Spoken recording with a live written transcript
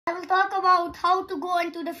I will talk about how to go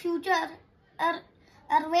into the future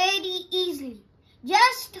very easily.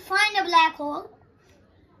 Just find a black hole.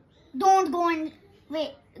 Don't go in.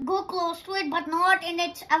 Wait, go close to it, but not in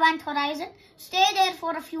its event horizon. Stay there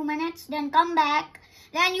for a few minutes, then come back.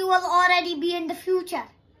 Then you will already be in the future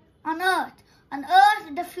on Earth. On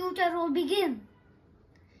Earth, the future will begin.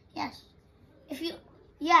 Yes.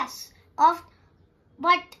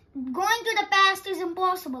 But going to the past is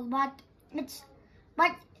impossible.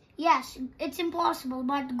 It's impossible.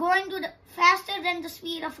 But going to the faster than the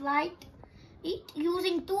speed of light,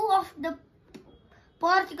 using 2 of the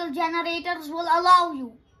particle generators will allow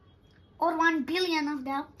you, or 1 billion of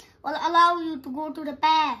them will allow you to go to the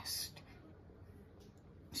past.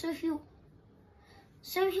 So if you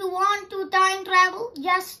want to time travel,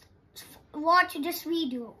 just watch this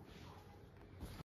video.